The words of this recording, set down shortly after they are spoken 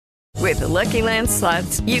With the Lucky Land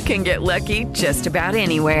Slots, you can get lucky just about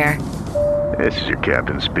anywhere. This is your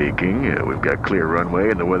captain speaking. We've got clear runway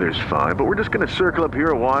and the weather's fine, but we're just going to circle up here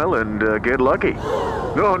a while and get lucky.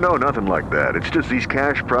 No, nothing like that. It's just these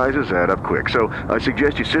cash prizes add up quick. So I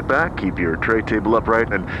suggest you sit back, keep your tray table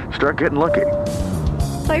upright, and start getting lucky.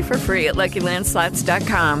 Play for free at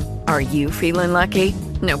LuckyLandSlots.com. Are you feeling lucky?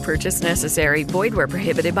 No purchase necessary. Void where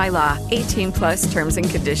prohibited by law. 18 plus terms and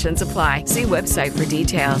conditions apply. See website for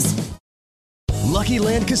details. Lucky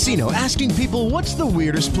Land Casino, asking people, what's the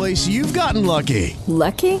weirdest place you've gotten lucky?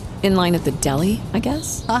 Lucky? In line at the deli, I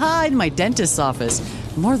guess? Aha, in my dentist's office.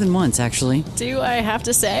 More than once, actually. Do I have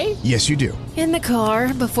to say? Yes, you do. In the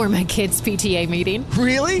car before my kids' PTA meeting.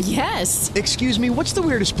 Really? Yes. Excuse me, what's the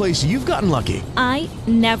weirdest place you've gotten lucky? I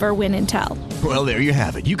never win and tell. Well, there you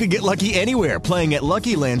have it. You can get lucky anywhere, playing at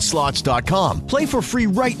LuckyLandSlots.com. Play for free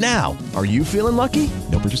right now. Are you feeling lucky?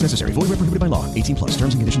 No purchase necessary. Void where prohibited by law. 18 plus.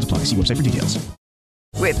 Terms and conditions apply. See website for details.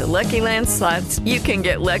 With the Lucky Land Slots, you can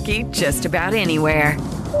get lucky just about anywhere.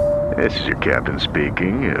 This is your captain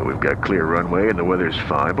speaking. We've got clear runway and the weather's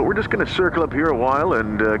fine, but we're just going to circle up here a while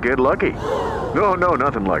and get lucky. No,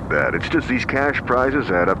 nothing like that. It's just these cash prizes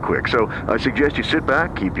add up quick. So I suggest you sit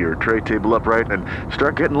back, keep your tray table upright, and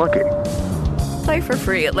start getting lucky. Play for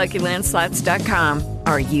free at LuckyLandSlots.com.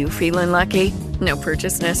 Are you feeling lucky? No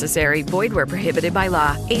purchase necessary. Void where prohibited by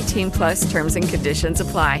law. 18 plus terms and conditions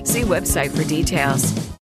apply. See website for details.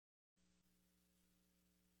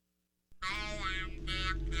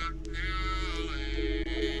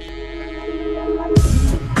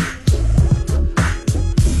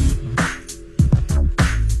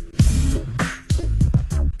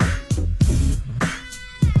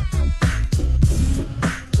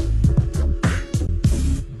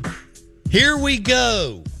 Here we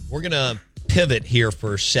go. We're going to pivot here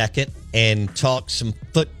for a second and talk some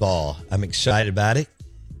football. I'm excited about it.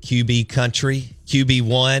 QB country,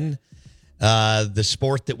 QB1, the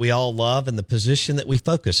sport that we all love and the position that we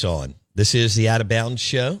focus on. This is the Out of Bounds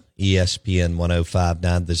Show, ESPN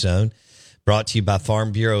 105.9 The Zone, brought to you by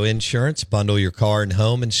Farm Bureau Insurance. Bundle your car and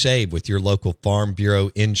home and save with your local Farm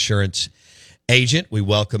Bureau Insurance agent. We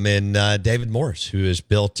welcome in David Morris, who has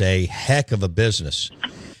built a heck of a business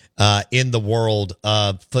in the world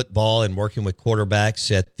of football and working with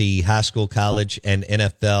quarterbacks at the high school, college, and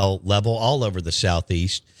NFL level all over the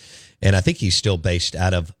Southeast. And I think he's still based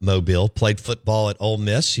out of Mobile. Played football at Ole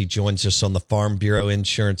Miss. He joins us on the Farm Bureau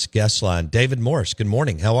Insurance guest line. David Morris, good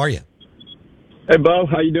morning. How are you? Hey, Bo.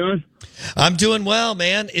 How you doing? I'm doing well,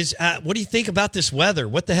 man. What do you think about this weather?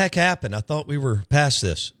 What the heck happened? I thought we were past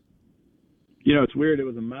this. You know, it's weird. It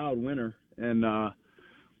was a mild winter, and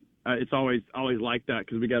it's always like that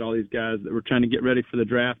because we got all these guys that were trying to get ready for the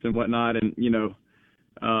draft and whatnot. And you know,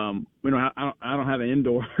 we don't. I don't have an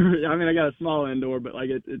indoor. I mean, I got a small indoor, but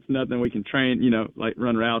like it's nothing we can train. You know, like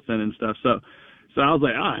run routes in and stuff. So I was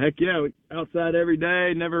like, heck yeah, outside every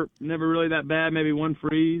day. Never really that bad. Maybe one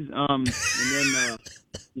freeze. And then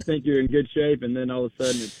you think you're in good shape, and then all of a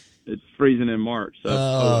sudden it's freezing in March.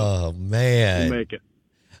 So man, we'll make it.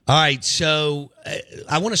 All right, so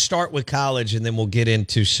I want to start with college, and then we'll get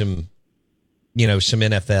into some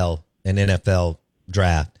NFL and NFL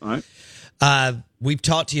draft. All right. We've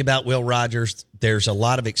talked to you about Will Rogers. There's a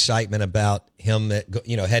lot of excitement about him,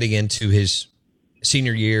 heading into his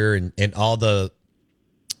senior year and all the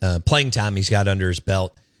playing time he's got under his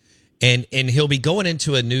belt, and he'll be going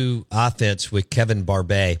into a new offense with Kevin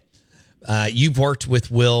Barbay. You've worked with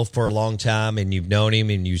Will for a long time, and you've known him,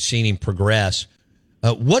 and you've seen him progress.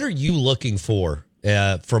 What are you looking for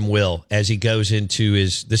from Will as he goes into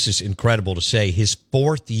this is incredible to say, his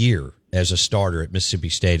fourth year as a starter at Mississippi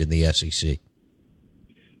State in the SEC?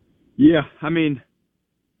 Yeah, I mean,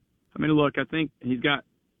 look, I think he's got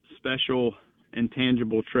special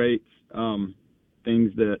intangible traits,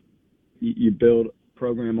 things that you build a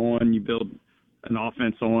program on, you build an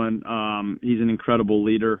offense on. He's an incredible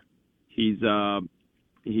leader. He's very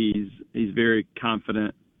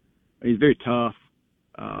confident. He's very tough.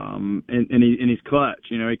 And he's clutch.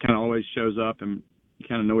 You know, he kind of always shows up, and you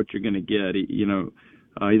kind of know what you're going to get.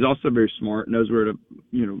 He's also very smart, knows where to,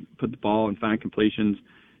 put the ball and find completions.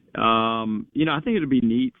 I think it'd be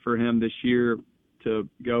neat for him this year to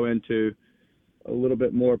go into a little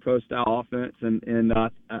bit more pro style offense, and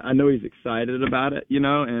I know he's excited about it.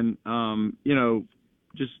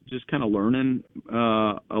 Just kind of learning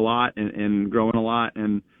a lot and growing a lot,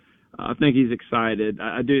 and I think he's excited.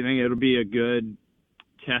 I do think it'll be a good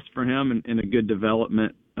test for him and a good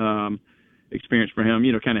development experience for him,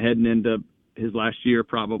 kind of heading into his last year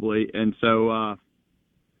probably. And so,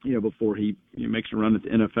 before he makes a run at the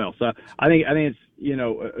NFL. So I think it's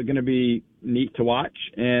going to be neat to watch,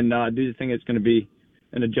 and I do think it's going to be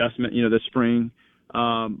an adjustment this spring.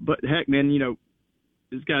 But heck, man,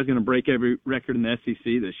 this guy's going to break every record in the SEC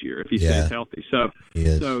this year if he stays healthy. So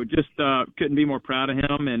just couldn't be more proud of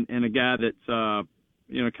him and a guy that's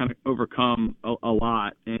kind of overcome a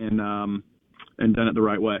lot and done it the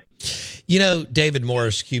right way. David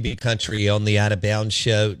Morris, QB Country on the Out of Bounds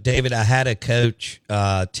show. David, I had a coach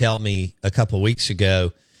tell me a couple of weeks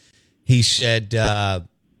ago. He said,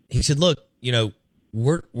 look,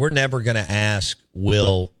 we're never going to ask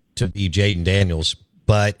Will to be Jaden Daniels,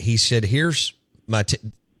 but he said, here's my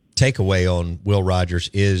takeaway on Will Rogers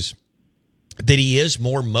is that he is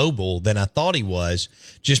more mobile than I thought he was,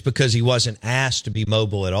 just because he wasn't asked to be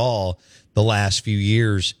mobile at all the last few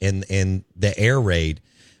years in the air raid.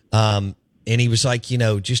 And he was like,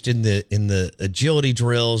 just in the agility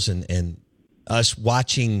drills and us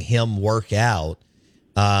watching him work out,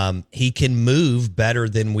 he can move better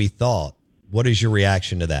than we thought. What is your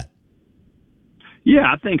reaction to that?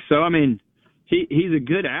 Yeah, I think so. I mean, he's a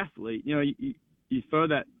good athlete. You throw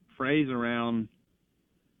that phrase around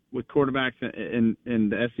with quarterbacks in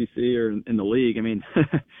the SEC or in the league. I mean,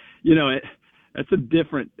 it's a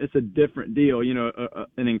different deal.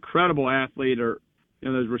 An incredible athlete, or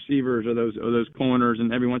those receivers or those corners,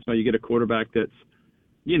 and every once in a while you get a quarterback that's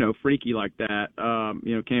freaky like that.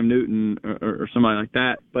 Cam Newton or somebody like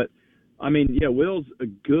that. But I mean, Will's a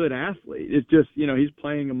good athlete. It's just he's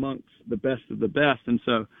playing amongst the best of the best, and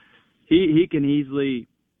so he can easily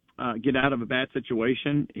get out of a bad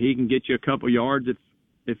situation. He can get you a couple yards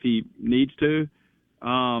if he needs to. But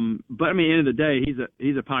I mean, at the end of the day,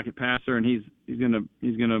 he's a pocket passer, and he's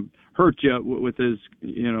gonna hurt you with his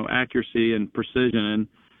accuracy and precision,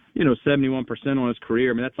 and 71% on his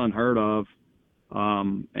career. I mean, that's unheard of.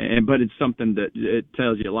 But it's something that it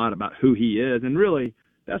tells you a lot about who he is, and really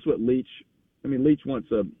that's what Leach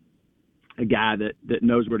wants a guy that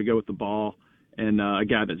knows where to go with the ball, and a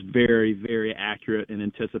guy that's very, very accurate and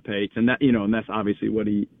anticipates, and that and that's obviously what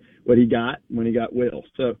he got when he got Will.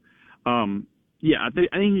 So, I think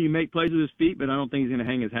he can make plays with his feet, but I don't think he's going to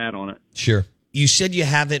hang his hat on it. Sure. You said you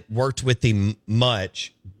haven't worked with him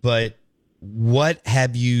much, but what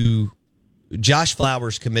have you? Josh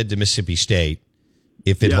Flowers committed to Mississippi State.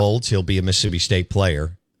 If it holds, he'll be a Mississippi State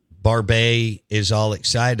player. Barbet is all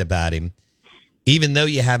excited about him. Even though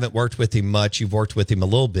you haven't worked with him much, you've worked with him a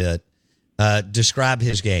little bit. Describe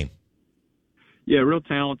his game. Yeah, real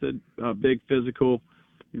talented, big physical,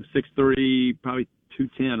 6'3", probably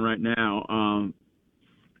 210 right now.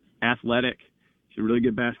 Athletic. He's a really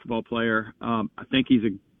good basketball player. I think he's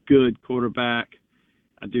a good quarterback.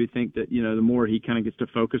 I do think that, the more he kind of gets to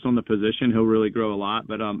focus on the position, he'll really grow a lot.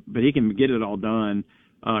 But he can get it all done,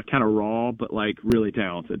 kind of raw, but like really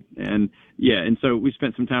talented. And so we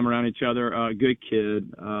spent some time around each other. Good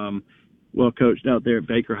kid, well coached out there at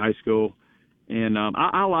Baker High School. And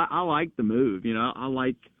I like the move.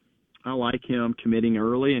 I like him committing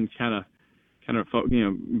early and kind of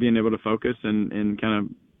being able to focus and kind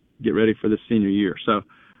of get ready for the senior year. So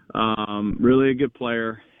really a good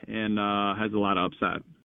player and has a lot of upside.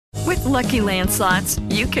 With Lucky Land Slots,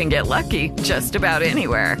 you can get lucky just about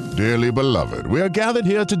anywhere. Dearly beloved, we are gathered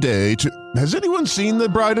here today to... Has anyone seen the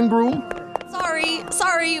bride and groom?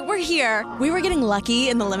 Sorry, we're here. We were getting lucky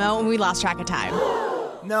in the limo and we lost track of time.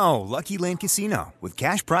 No, Lucky Land Casino, with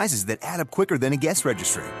cash prizes that add up quicker than a guest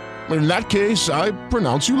registry. In that case, I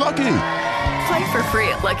pronounce you lucky. Play for free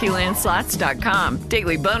at LuckyLandSlots.com.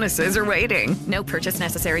 Daily bonuses are waiting. No purchase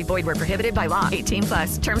necessary. Void where prohibited by law.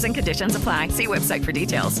 18+. Terms and conditions apply. See website for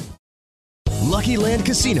details. Lucky Land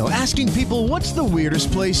Casino, asking people, what's the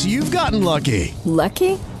weirdest place you've gotten lucky?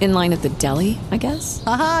 Lucky? In line at the deli, I guess?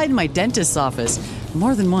 Aha, in my dentist's office.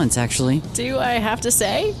 More than once, actually. Do I have to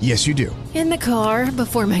say? Yes, you do. In the car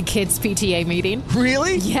before my kids' PTA meeting.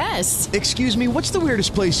 Really? Yes. Excuse me, what's the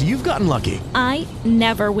weirdest place you've gotten lucky? I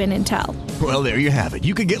never win and tell. Well, there you have it.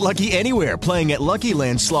 You can get lucky anywhere, playing at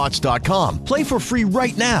LuckyLandSlots.com. Play for free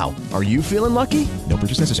right now. Are you feeling lucky? No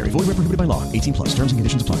purchase necessary. Void where prohibited by law. 18+. Terms and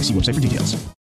conditions apply. See website for details.